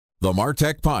The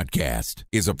MarTech Podcast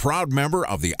is a proud member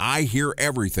of the I Hear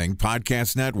Everything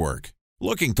Podcast Network.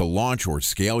 Looking to launch or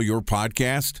scale your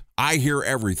podcast? I Hear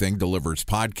Everything delivers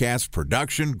podcast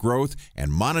production, growth,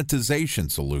 and monetization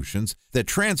solutions that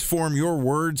transform your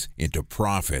words into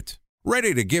profit.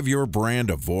 Ready to give your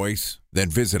brand a voice? Then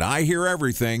visit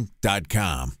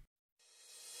iheareverything.com.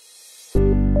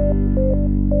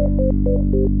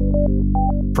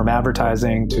 From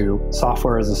advertising to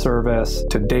software as a service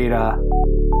to data.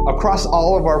 Across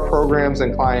all of our programs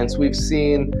and clients, we've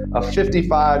seen a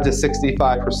 55 to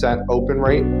 65% open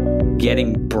rate.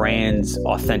 Getting brands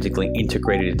authentically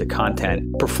integrated into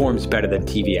content performs better than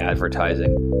TV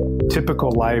advertising.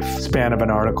 Typical lifespan of an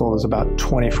article is about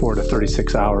 24 to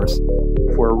 36 hours.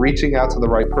 If we're reaching out to the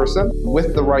right person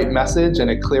with the right message and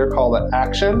a clear call to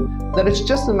action, then it's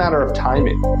just a matter of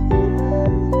timing.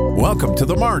 Welcome to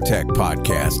the MarTech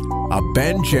Podcast, a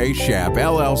Ben J. Schaap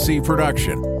LLC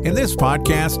production. In this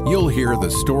podcast, you'll hear the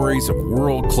stories of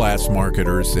world-class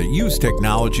marketers that use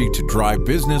technology to drive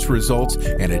business results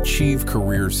and achieve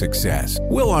career success.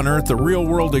 We'll unearth the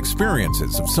real-world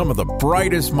experiences of some of the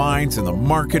brightest minds in the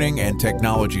marketing and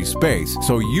technology space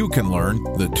so you can learn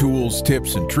the tools,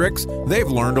 tips, and tricks they've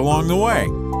learned along the way.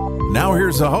 Now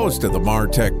here's the host of the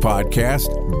MarTech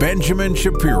Podcast, Benjamin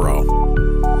Shapiro.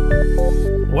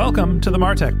 Welcome to the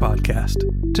MarTech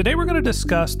Podcast. Today we're going to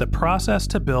discuss the process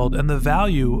to build and the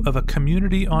value of a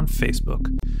community on Facebook.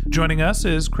 Joining us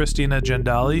is Christina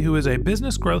Jandali, who is a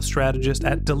business growth strategist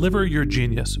at Deliver Your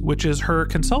Genius, which is her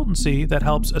consultancy that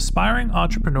helps aspiring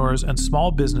entrepreneurs and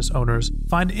small business owners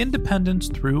find independence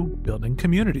through building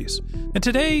communities. And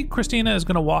today, Christina is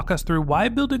going to walk us through why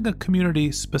building a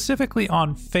community specifically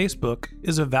on Facebook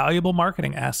is a valuable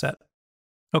marketing asset.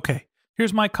 Okay.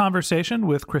 Here's my conversation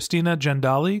with Christina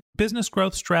Jandali, business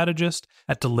growth strategist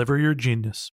at Deliver Your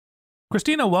Genius.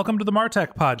 Christina, welcome to the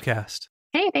MarTech Podcast.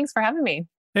 Hey, thanks for having me.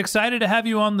 Excited to have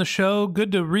you on the show.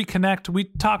 Good to reconnect. We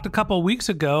talked a couple of weeks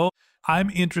ago. I'm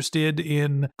interested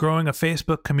in growing a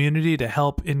Facebook community to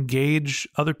help engage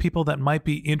other people that might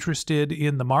be interested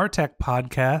in the MarTech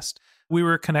Podcast. We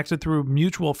were connected through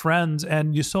mutual friends,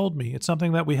 and you sold me. It's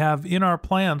something that we have in our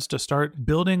plans to start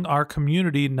building our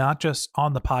community, not just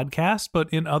on the podcast, but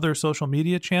in other social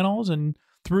media channels. And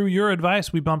through your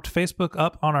advice, we bumped Facebook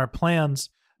up on our plans.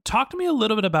 Talk to me a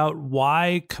little bit about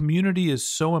why community is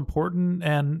so important,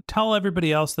 and tell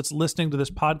everybody else that's listening to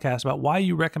this podcast about why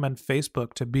you recommend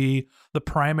Facebook to be the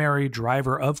primary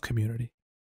driver of community.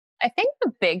 I think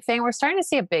the big thing, we're starting to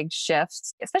see a big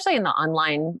shift, especially in the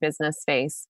online business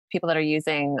space. People that are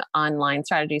using online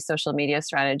strategies, social media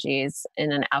strategies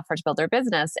in an effort to build their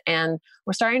business. And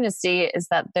we're starting to see is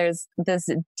that there's this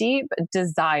deep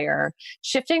desire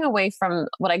shifting away from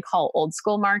what I call old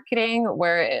school marketing,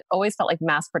 where it always felt like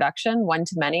mass production, one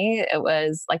to many. It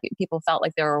was like people felt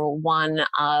like they were one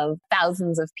of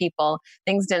thousands of people.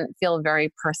 Things didn't feel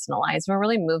very personalized. We're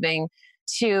really moving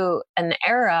to an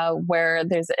era where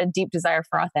there's a deep desire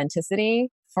for authenticity,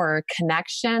 for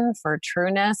connection, for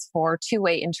trueness, for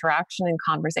two-way interaction and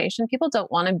conversation. People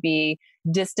don't want to be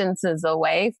distances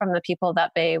away from the people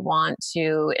that they want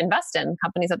to invest in,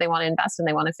 companies that they want to invest in.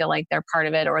 They want to feel like they're part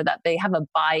of it or that they have a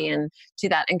buy-in to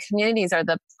that. And communities are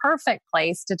the perfect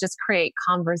place to just create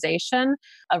conversation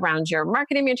around your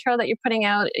marketing material that you're putting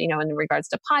out, in regards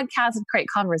to podcasts, and create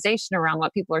conversation around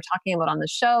what people are talking about on the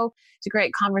show, to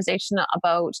create conversation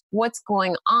about what's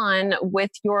going on with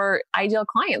your ideal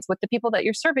clients, with the people that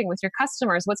you're serving, with your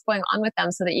customers, what's going on with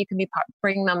them so that you can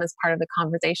bring them as part of the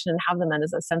conversation and have them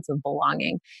as a sense of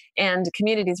belonging. And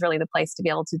community is really the place to be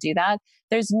able to do that.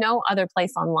 There's no other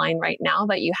place online right now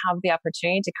that you have the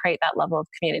opportunity to create that level of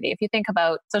community. If you think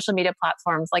about social media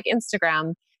platforms like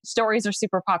Instagram, stories are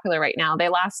super popular right now. They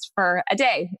last for a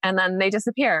day and then they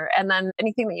disappear. And then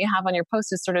anything that you have on your post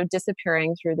is sort of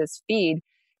disappearing through this feed.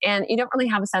 And you don't really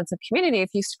have a sense of community. If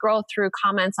you scroll through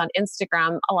comments on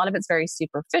Instagram, a lot of it's very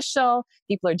superficial.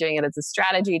 People are doing it as a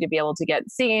strategy to be able to get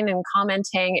seen and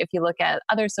commenting. If you look at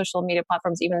other social media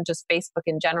platforms, even just Facebook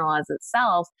in general as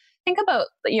itself, think about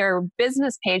your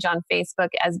business page on Facebook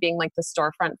as being like the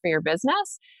storefront for your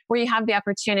business, where you have the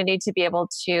opportunity to be able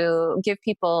to give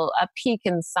people a peek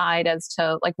inside as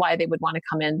to like why they would want to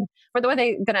come in, or the way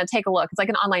they're going to take a look. It's like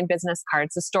an online business card.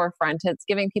 It's a storefront. It's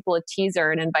giving people a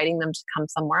teaser and inviting them to come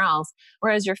somewhere else.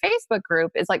 Whereas your Facebook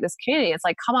group is like this community. It's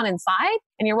like, come on inside,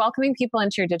 and you're welcoming people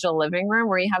into your digital living room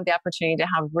where you have the opportunity to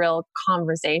have real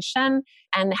conversation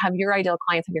and have your ideal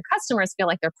clients, have your customers feel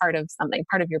like they're part of something,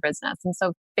 part of your business. And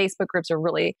so Facebook groups are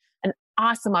really an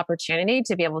awesome opportunity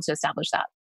to be able to establish that.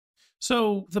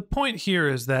 So the point here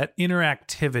is that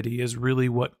interactivity is really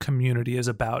what community is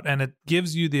about, and it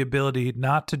gives you the ability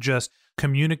not to just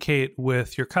communicate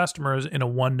with your customers in a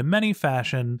one-to-many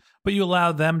fashion, but you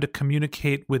allow them to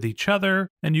communicate with each other,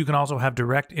 and you can also have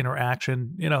direct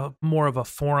interaction in a more of a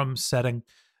forum setting.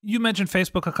 You mentioned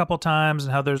Facebook a couple times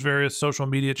and how there's various social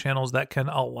media channels that can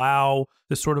allow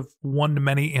this sort of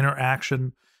one-to-many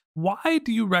interaction. Why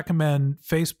do you recommend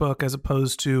Facebook as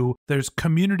opposed to there's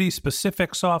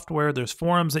community-specific software, there's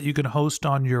forums that you can host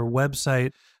on your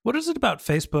website? What is it about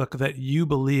Facebook that you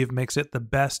believe makes it the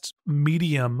best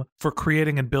medium for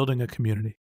creating and building a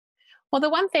community? Well, the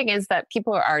one thing is that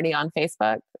people are already on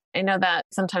Facebook. I know that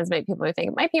sometimes people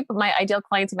think my ideal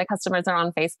clients and my customers are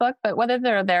on Facebook, but whether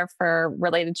they're there for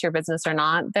related to your business or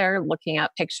not, they're looking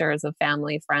at pictures of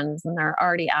family, friends, and they're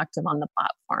already active on the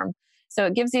platform. So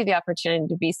it gives you the opportunity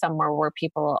to be somewhere where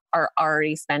people are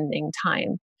already spending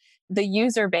time. The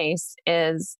user base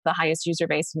is the highest user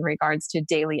base in regards to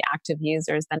daily active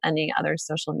users than any other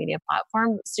social media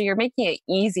platform. So you're making it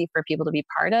easy for people to be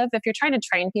part of. If you're trying to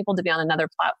train people to be on another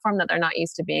platform that they're not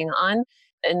used to being on,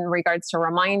 in regards to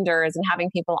reminders and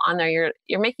having people on there,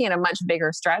 you're making it a much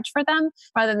bigger stretch for them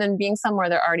rather than being somewhere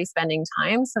they're already spending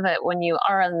time, so that when you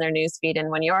are on their newsfeed and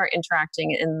when you are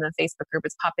interacting in the Facebook group,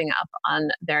 it's popping up on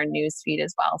their newsfeed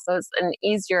as well. So it's an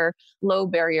easier, low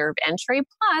barrier of entry.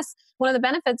 Plus, one of the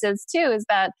benefits is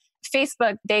that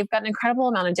Facebook, they've got an incredible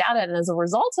amount of data. And as a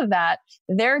result of that,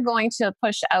 they're going to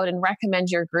push out and recommend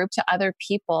your group to other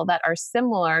people that are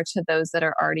similar to those that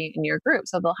are already in your group.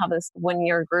 So they'll have this, when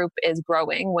your group is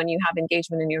growing, when you have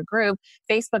engagement in your group,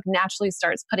 Facebook naturally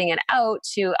starts putting it out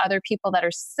to other people that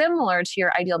are similar to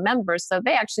your ideal members. So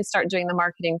they actually start doing the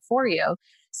marketing for you.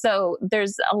 So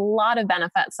there's a lot of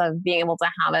benefits of being able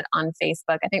to have it on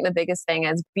Facebook. I think the biggest thing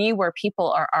is be where people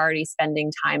are already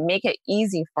spending time. Make it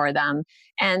easy for them.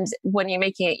 And when you're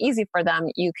making it easy for them,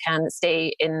 you can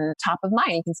stay in top of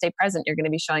mind. You can stay present. You're going to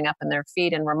be showing up in their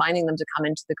feed and reminding them to come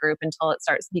into the group until it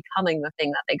starts becoming the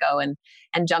thing that they go and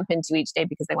jump into each day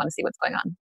because they want to see what's going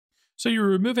on. So you're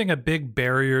removing a big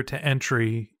barrier to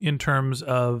entry in terms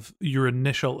of your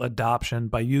initial adoption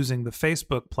by using the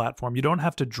Facebook platform. You don't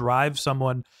have to drive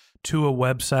someone to a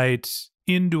website,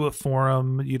 into a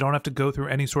forum. You don't have to go through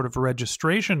any sort of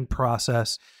registration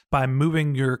process by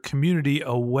moving your community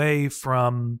away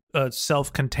from a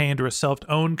self-contained or a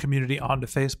self-owned community onto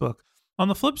Facebook. On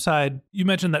the flip side, you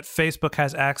mentioned that Facebook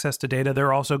has access to data.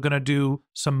 They're also going to do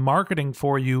some marketing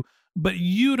for you, but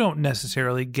you don't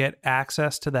necessarily get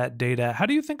access to that data. How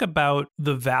do you think about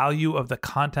the value of the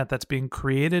content that's being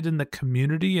created in the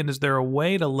community? And is there a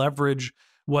way to leverage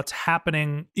what's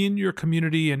happening in your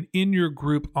community and in your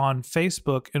group on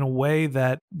Facebook in a way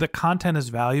that the content is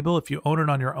valuable? If you own it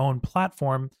on your own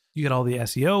platform, you get all the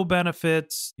SEO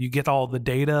benefits, you get all the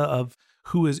data of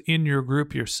who is in your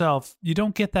group yourself. You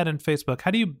don't get that in Facebook.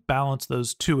 How do you balance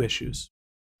those two issues?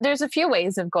 There's a few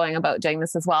ways of going about doing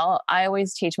this as well. I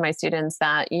always teach my students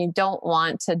that you don't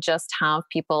want to just have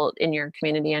people in your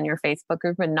community and your Facebook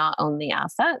group and not own the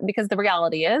asset, because the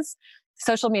reality is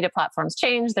social media platforms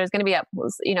change. There's going to be,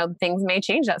 things may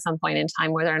change at some point in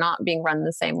time where they're not being run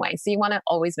the same way. So you want to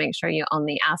always make sure you own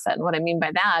the asset. And what I mean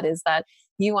by that is that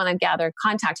you want to gather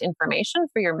contact information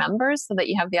for your members so that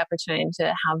you have the opportunity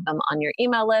to have them on your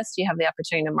email list. You have the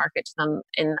opportunity to market to them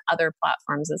in other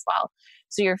platforms as well.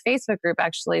 So your Facebook group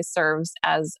actually serves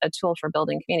as a tool for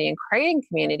building community and creating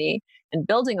community and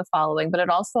building a following, but it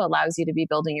also allows you to be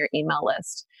building your email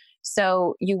list.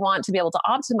 So you want to be able to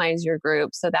optimize your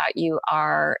group so that you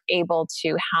are able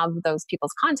to have those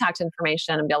people's contact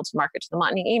information and be able to market to them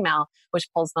on an email, which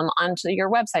pulls them onto your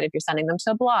website if you're sending them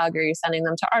to a blog, or you're sending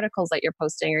them to articles that you're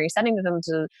posting, or you're sending them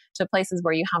to places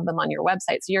where you have them on your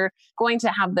website. So you're going to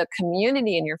have the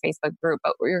community in your Facebook group,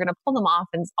 but you're going to pull them off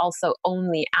and also own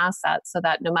the assets so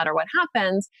that no matter what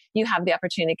happens, you have the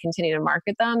opportunity to continue to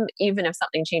market them, even if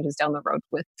something changes down the road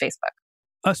with Facebook.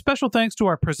 A special thanks to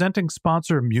our presenting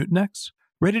sponsor, Mutinex.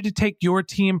 Ready to take your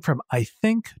team from I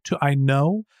think to I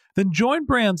know? Then join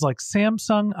brands like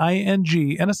Samsung,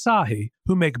 ING, and Asahi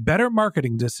who make better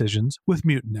marketing decisions with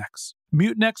Mutinex.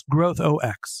 Mutinex Growth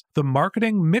OX, the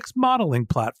marketing mix modeling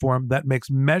platform that makes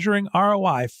measuring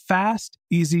ROI fast,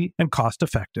 easy, and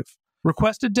cost-effective.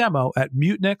 Request a demo at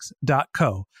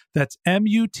mutinex.co. That's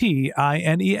MUTINEX.co.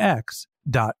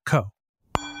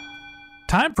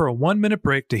 Time for a 1-minute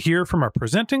break to hear from our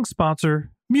presenting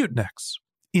sponsor, Mutinex.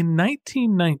 In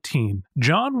 1919,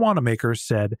 John Wanamaker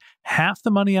said, "Half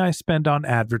the money I spend on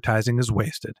advertising is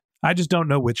wasted. I just don't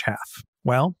know which half."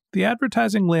 Well, the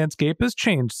advertising landscape has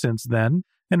changed since then,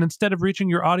 and instead of reaching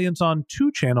your audience on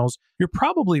 2 channels, you're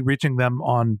probably reaching them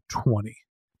on 20.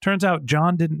 Turns out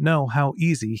John didn't know how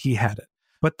easy he had it.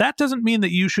 But that doesn't mean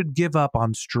that you should give up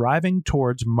on striving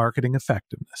towards marketing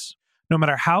effectiveness. No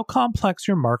matter how complex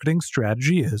your marketing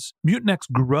strategy is,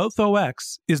 Mutinex Growth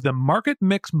OX is the market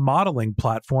mix modeling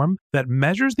platform that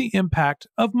measures the impact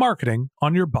of marketing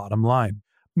on your bottom line.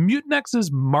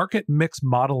 Mutinex's market mix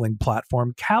modeling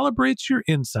platform calibrates your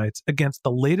insights against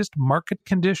the latest market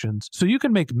conditions so you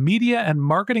can make media and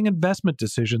marketing investment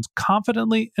decisions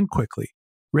confidently and quickly.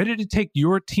 Ready to take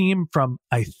your team from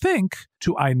I think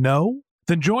to I know?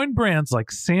 Then join brands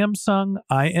like Samsung,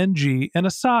 ING, and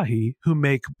Asahi who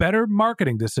make better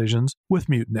marketing decisions with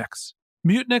Mutinex.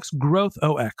 Mutinex Growth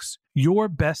OX. Your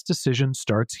best decision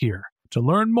starts here. To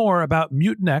learn more about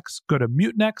Mutinex, go to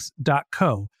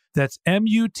mutinex.co. That's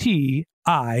MUTINEX.co.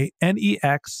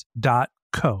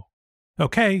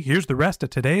 Okay, here's the rest of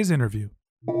today's interview.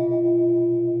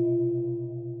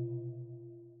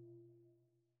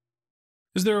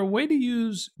 Is there a way to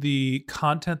use the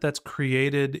content that's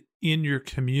created in your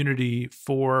community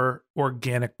for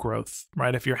organic growth,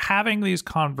 right? If you're having these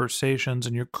conversations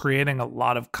and you're creating a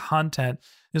lot of content,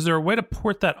 is there a way to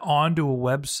port that onto a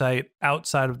website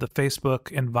outside of the Facebook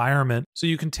environment so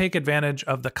you can take advantage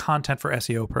of the content for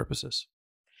SEO purposes?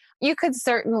 You could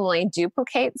certainly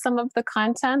duplicate some of the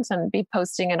content and be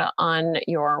posting it on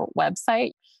your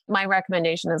website. My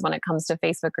recommendation is when it comes to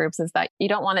Facebook groups is that you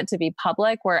don't want it to be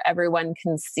public where everyone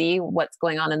can see what's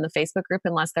going on in the Facebook group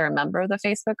unless they're a member of the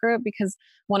Facebook group, because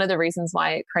one of the reasons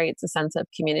why it creates a sense of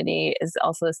community is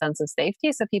also a sense of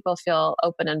safety. So people feel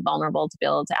open and vulnerable to be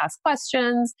able to ask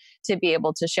questions, to be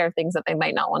able to share things that they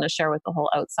might not want to share with the whole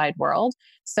outside world.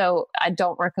 So I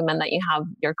don't recommend that you have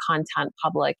your content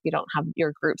public. You don't have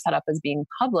your group set up as being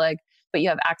public, but you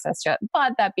have access to it.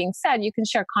 But that being said, you can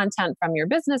share content from your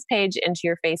business page into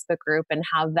your Facebook group and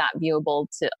have that viewable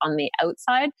on the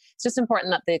outside. It's just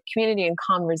important that the community and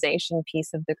conversation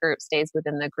piece of the group stays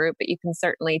within the group, but you can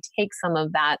certainly take some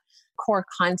of that core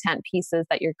content pieces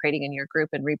that you're creating in your group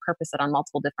and repurpose it on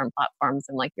multiple different platforms.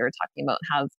 And like you were talking about,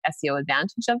 have SEO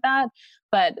advantage of that.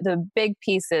 But the big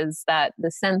piece is that the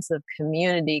sense of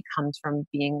community comes from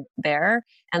being there,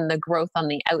 and the growth on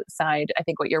the outside. I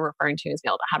think what you're referring to is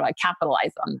how do I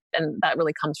capitalize on? And that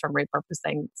really comes from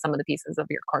repurposing some of the pieces of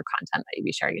your core content that you'd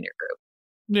be sharing in your group.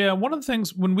 Yeah, one of the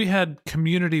things when we had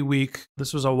Community Week,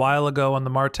 this was a while ago on the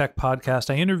Martech podcast,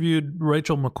 I interviewed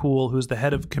Rachel McCool, who's the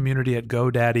head of community at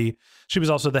GoDaddy. She was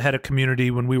also the head of community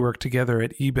when we worked together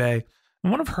at eBay.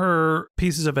 And one of her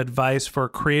pieces of advice for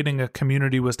creating a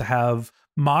community was to have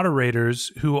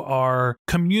moderators who are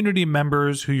community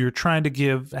members who you're trying to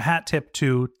give a hat tip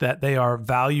to, that they are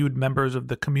valued members of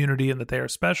the community and that they are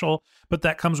special, but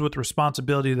that comes with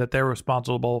responsibility that they're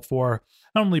responsible for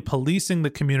not only policing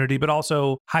the community, but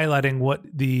also highlighting what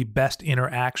the best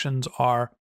interactions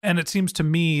are. And it seems to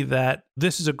me that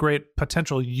this is a great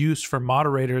potential use for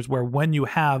moderators, where when you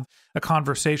have a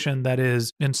conversation that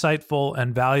is insightful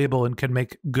and valuable and can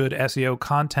make good SEO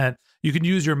content, you can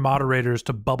use your moderators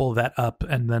to bubble that up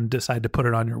and then decide to put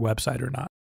it on your website or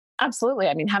not. Absolutely.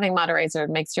 I mean, having moderator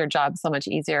makes your job so much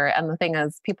easier. And the thing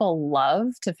is, people love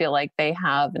to feel like they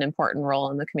have an important role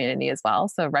in the community as well.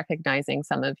 So recognizing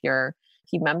some of your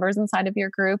key members inside of your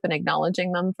group and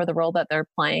acknowledging them for the role that they're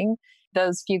playing.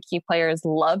 Those few key players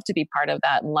love to be part of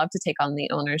that and love to take on the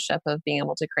ownership of being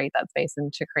able to create that space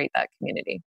and to create that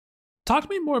community. Talk to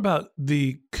me more about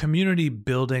the community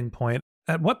building point.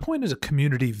 At what point is a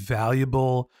community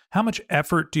valuable? How much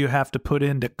effort do you have to put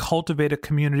in to cultivate a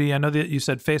community? I know that you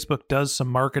said Facebook does some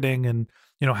marketing and,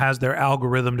 has their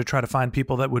algorithm to try to find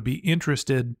people that would be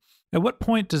interested. At what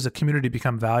point does a community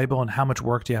become valuable, and how much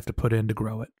work do you have to put in to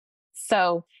grow it?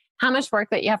 So how much work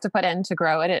that you have to put in to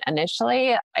grow it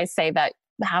initially, I say that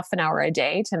half an hour a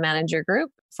day to manage your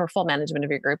group, for full management of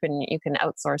your group, and you can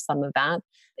outsource some of that,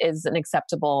 is an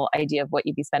acceptable idea of what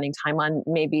you'd be spending time on.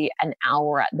 Maybe an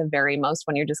hour at the very most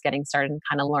when you're just getting started and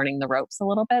kind of learning the ropes a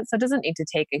little bit. So it doesn't need to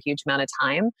take a huge amount of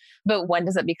time. But when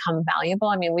does it become valuable?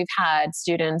 I mean, we've had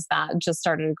students that just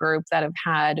started a group that have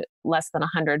had less than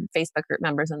 100 Facebook group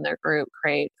members in their group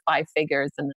create 5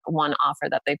 figures in one offer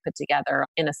that they put together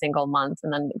in a single month,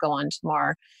 and then go on to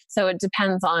more. So it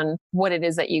depends on what it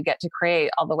is that you get to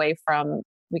create, all the way from,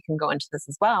 we can go into this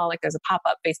as well, like there's a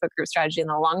pop-up Facebook group strategy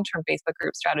and a long-term Facebook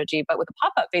group strategy. But with a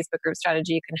pop-up Facebook group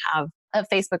strategy, you can have a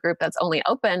Facebook group that's only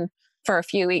open for a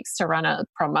few weeks to run a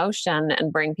promotion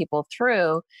and bring people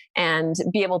through, and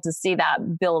be able to see that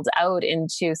build out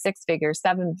into 6-figure,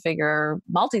 7-figure,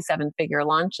 multi-7-figure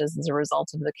launches as a result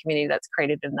of the community that's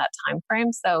created in that time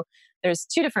frame. So there's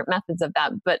two different methods of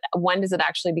that, but when does it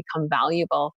actually become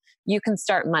valuable? You can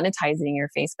start monetizing your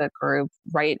Facebook group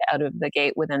right out of the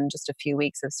gate within just a few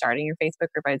weeks of starting your Facebook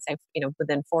group. I'd say,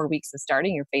 within 4 weeks of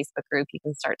starting your Facebook group, you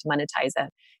can start to monetize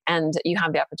it, and you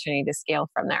have the opportunity to scale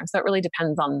from there. So it really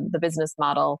depends on the business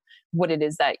model, what it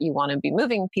is that you want to be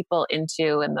moving people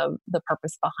into, and the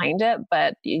purpose behind it.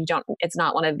 But it's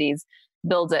not one of these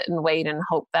build it and wait and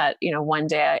hope that, one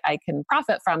day I can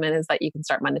profit from it. Is that you can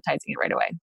start monetizing it right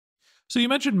away. So you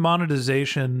mentioned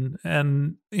monetization,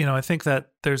 and I think that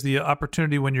there's the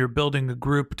opportunity when you're building a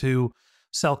group to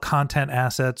sell content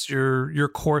assets, your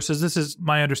courses. This is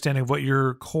my understanding of what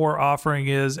your core offering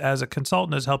is as a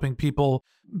consultant, is helping people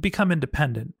become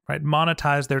independent, right?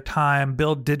 Monetize their time,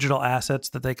 build digital assets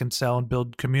that they can sell, and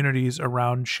build communities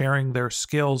around sharing their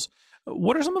skills.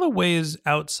 What are some of the ways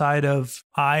outside of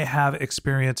I have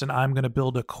experience and I'm going to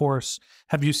build a course,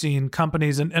 have you seen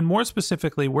companies, and more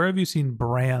specifically, where have you seen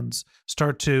brands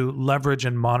start to leverage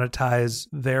and monetize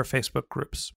their Facebook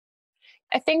groups?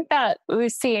 I think that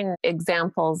we've seen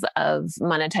examples of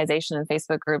monetization in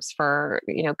Facebook groups for,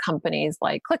 companies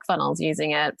like ClickFunnels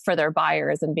using it for their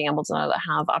buyers and being able to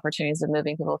have opportunities of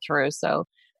moving people through. So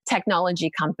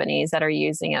technology companies that are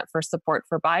using it for support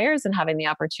for buyers and having the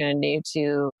opportunity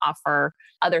to offer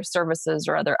other services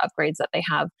or other upgrades that they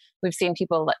have. We've seen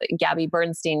people like Gabby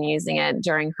Bernstein using it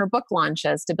during her book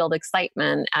launches to build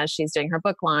excitement as she's doing her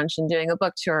book launch and doing a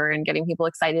book tour and getting people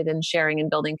excited and sharing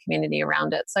and building community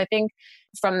around it. So I think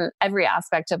from every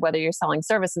aspect of whether you're selling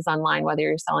services online, whether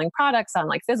you're selling products on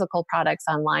like physical products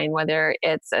online, whether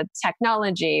it's a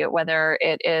technology, whether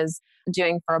it is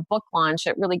doing for a book launch,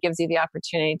 it really gives you the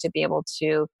opportunity to be able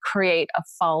to create a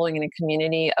following and a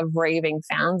community of raving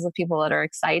fans of people that are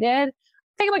excited.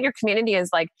 Think about your community as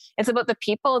like, it's about the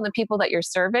people and the people that you're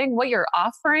serving. What you're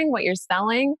offering, what you're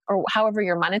selling, or however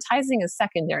you're monetizing is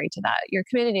secondary to that. Your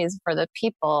community is for the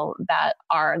people that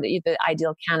are the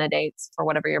ideal candidates for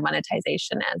whatever your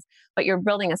monetization is. But you're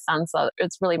building a sense of,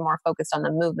 it's really more focused on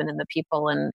the movement and the people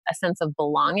and a sense of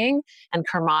belonging and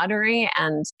camaraderie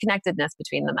and connectedness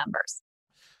between the members.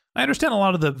 I understand a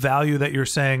lot of the value that you're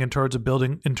saying in terms of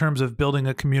building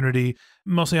a community,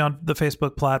 mostly on the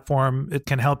Facebook platform. It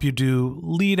can help you do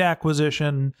lead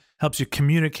acquisition, helps you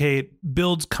communicate,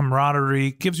 builds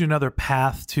camaraderie, gives you another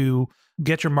path to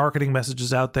get your marketing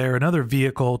messages out there, another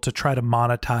vehicle to try to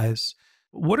monetize.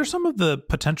 What are some of the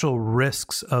potential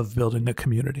risks of building a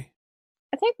community?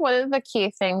 I think one of the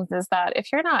key things is that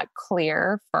if you're not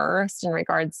clear first in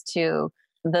regards to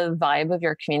the vibe of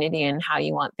your community and how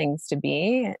you want things to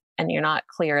be, and you're not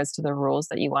clear as to the rules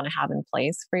that you want to have in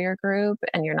place for your group,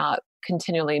 and you're not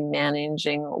continually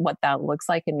managing what that looks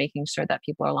like and making sure that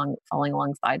people are following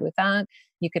alongside with that,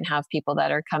 you can have people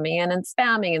that are coming in and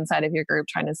spamming inside of your group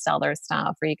trying to sell their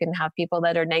stuff, or you can have people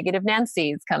that are negative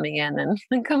Nancy's coming in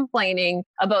and complaining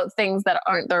about things that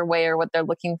aren't their way or what they're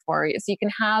looking for. So you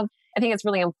can have, I think it's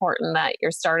really important that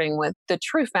you're starting with the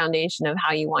true foundation of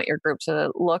how you want your group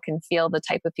to look and feel, the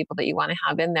type of people that you want to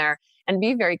have in there, and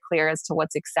be very clear as to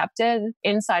what's accepted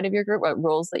inside of your group, what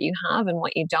rules that you have and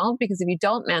what you don't. Because if you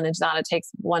don't manage that, it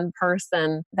takes one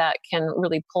person that can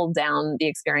really pull down the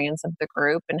experience of the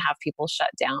group and have people shut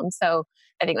down. So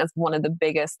I think that's one of the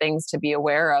biggest things to be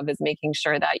aware of, is making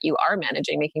sure that you are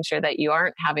managing, making sure that you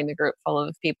aren't having the group full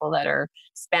of people that are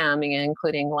spamming and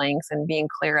including links, and being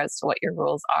clear as to what your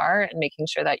rules are, and making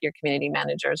sure that your community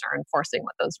managers are enforcing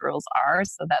what those rules are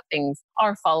so that things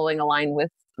are following aligned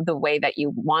with the way that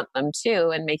you want them to,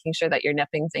 and making sure that you're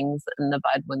nipping things in the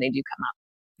bud when they do come up.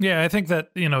 Yeah, I think that,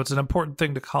 it's an important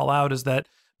thing to call out, is that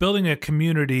building a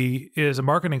community is a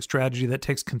marketing strategy that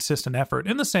takes consistent effort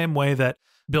in the same way that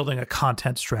building a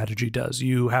content strategy does.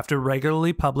 You have to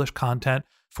regularly publish content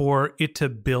for it to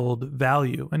build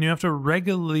value, and you have to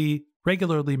regularly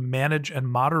manage and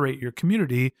moderate your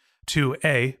community to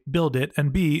A, build it,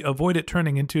 and B, avoid it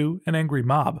turning into an angry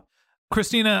mob.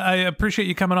 Christina, I appreciate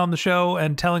you coming on the show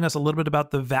and telling us a little bit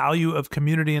about the value of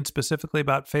community and specifically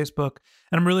about Facebook.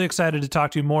 And I'm really excited to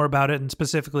talk to you more about it, and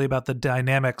specifically about the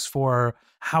dynamics for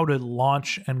how to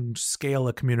launch and scale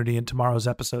a community in tomorrow's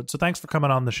episode. So thanks for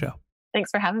coming on the show.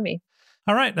 Thanks for having me.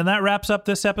 All right, and that wraps up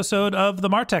this episode of the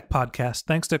Martech Podcast.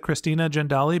 Thanks to Christina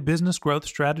Jandali, business growth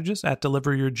strategist at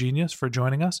Deliver Your Genius, for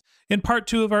joining us. In part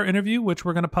 2 of our interview, which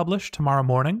we're going to publish tomorrow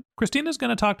morning, Christina's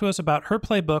going to talk to us about her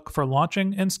playbook for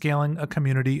launching and scaling a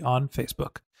community on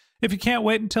Facebook. If you can't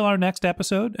wait until our next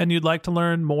episode and you'd like to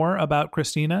learn more about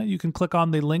Christina, you can click on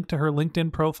the link to her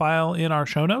LinkedIn profile in our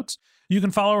show notes. You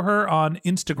can follow her on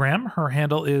Instagram. Her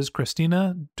handle is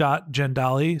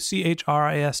Christina.Jandali,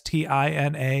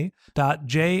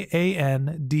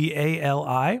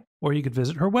 Christina.Jandali. or you could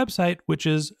visit her website, which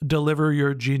is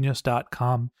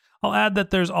deliveryourgenius.com. I'll add that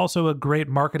there's also a great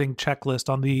marketing checklist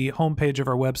on the homepage of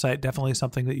our website, definitely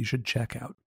something that you should check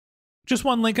out. Just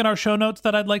one link in our show notes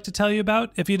that I'd like to tell you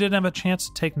about. If you didn't have a chance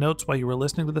to take notes while you were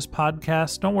listening to this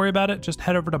podcast, don't worry about it. Just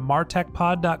head over to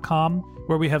martechpod.com,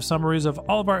 where we have summaries of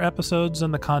all of our episodes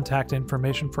and the contact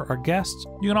information for our guests.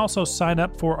 You can also sign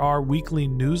up for our weekly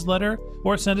newsletter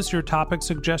or send us your topic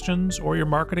suggestions or your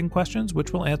marketing questions,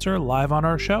 which we'll answer live on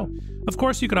our show. Of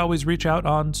course, you could always reach out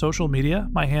on social media.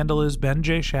 My handle is Ben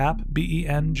J. Shap,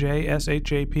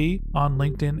 BenJShap, on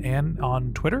LinkedIn and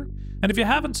on Twitter. And if you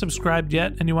haven't subscribed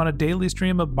yet and you want a daily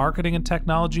stream of marketing and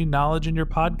technology knowledge in your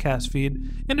podcast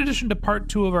feed, in addition to part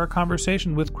 2 of our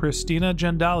conversation with Christina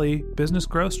Jandali, business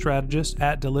growth strategist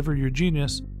at Deliver Your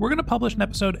Genius, we're going to publish an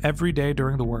episode every day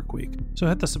during the work week. So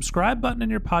hit the subscribe button in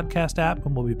your podcast app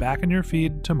and we'll be back in your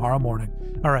feed tomorrow morning.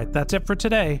 All right, that's it for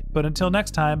today. But until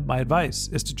next time, my advice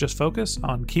is to just focus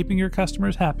on keeping your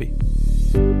customers happy.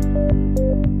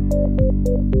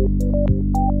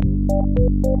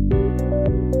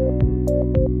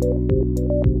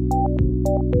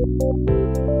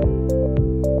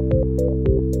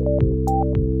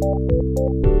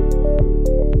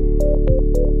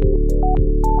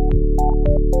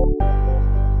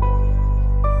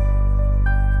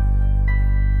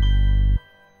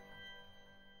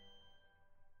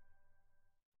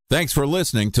 Thanks for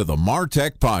listening to the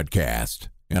MarTech Podcast,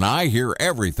 an I Hear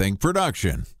Everything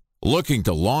production. Looking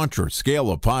to launch or scale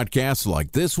a podcast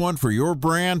like this one for your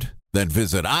brand? Then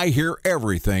visit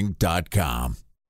iheareverything.com.